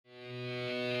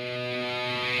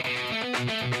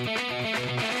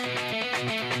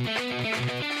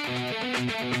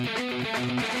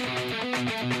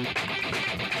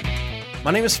My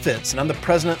name is Fitz, and I'm the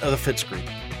president of the Fitz Group.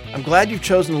 I'm glad you've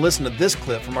chosen to listen to this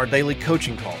clip from our daily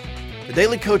coaching call. The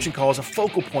daily coaching call is a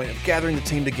focal point of gathering the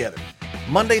team together.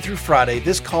 Monday through Friday,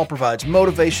 this call provides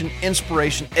motivation,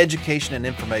 inspiration, education, and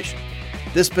information.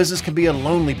 This business can be a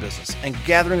lonely business, and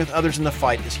gathering with others in the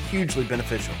fight is hugely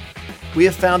beneficial. We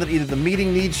have found that either the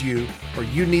meeting needs you or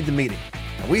you need the meeting,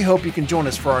 and we hope you can join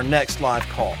us for our next live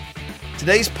call.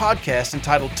 Today's podcast,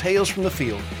 entitled Tales from the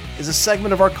Field, is a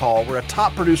segment of our call where a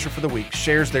top producer for the week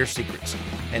shares their secrets.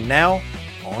 And now,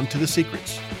 on to the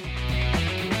secrets.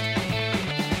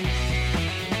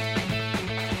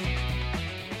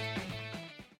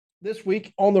 This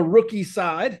week on the rookie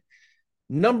side,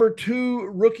 number 2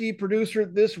 rookie producer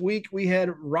this week, we had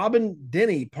Robin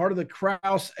Denny, part of the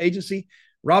Krause agency.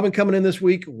 Robin coming in this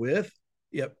week with,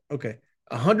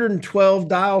 112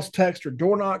 dials, text, or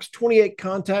door knocks, 28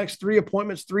 contacts, 3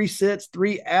 appointments, 3 sits,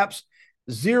 3 apps,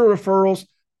 0 referrals.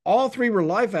 All 3 were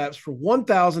life apps for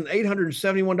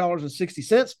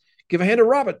 $1,871.60. Give a hand to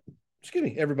Robin. Excuse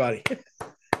me, everybody.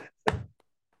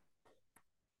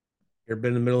 Ever been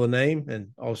in the middle of a name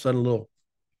and all of a sudden a little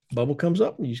bubble comes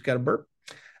up and you just got to burp?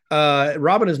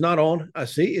 Robin is not on. I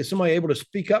see. Is somebody able to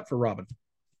speak up for Robin?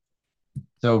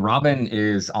 So Robin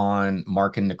is on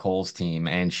Mark and Nicole's team,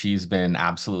 and she's been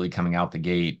absolutely coming out the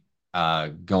gate,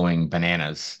 going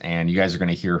bananas. And you guys are going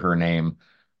to hear her name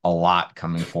a lot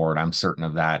coming forward. I'm certain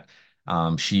of that.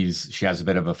 She has a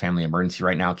bit of a family emergency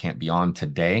right now, can't be on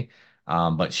today.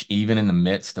 But even in the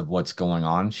midst of what's going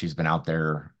on, she's been out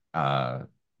there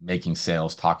making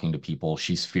sales, talking to people.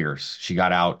 She's fierce. She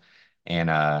got out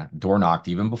and door knocked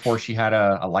even before she had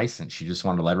a license. She just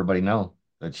wanted to let everybody know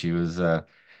that she was.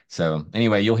 So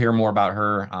anyway, you'll hear more about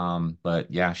her.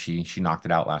 But yeah, she knocked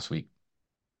it out last week.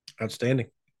 Outstanding.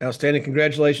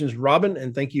 Congratulations, Robin.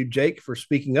 And thank you, Jake, for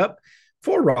speaking up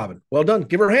for Robin. Well done.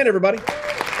 Give her a hand, everybody.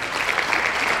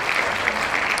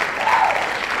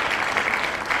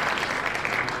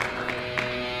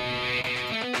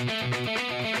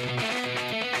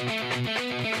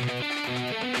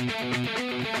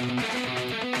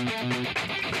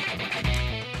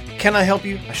 Can I help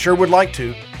you? I sure would like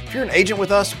to. If you're an agent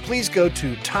with us, please go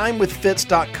to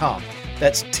timewithfitz.com.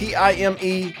 That's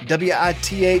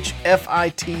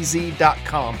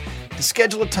timewithfitz.com to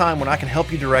schedule a time when I can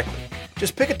help you directly.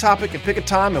 Just pick a topic and pick a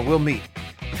time and we'll meet.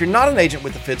 If you're not an agent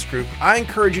with the Fitz Group, I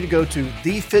encourage you to go to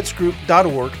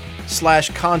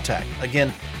thefitzgroup.org/contact.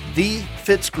 Again,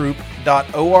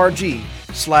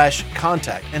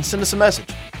 thefitzgroup.org/contact and send us a message.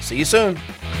 See you soon.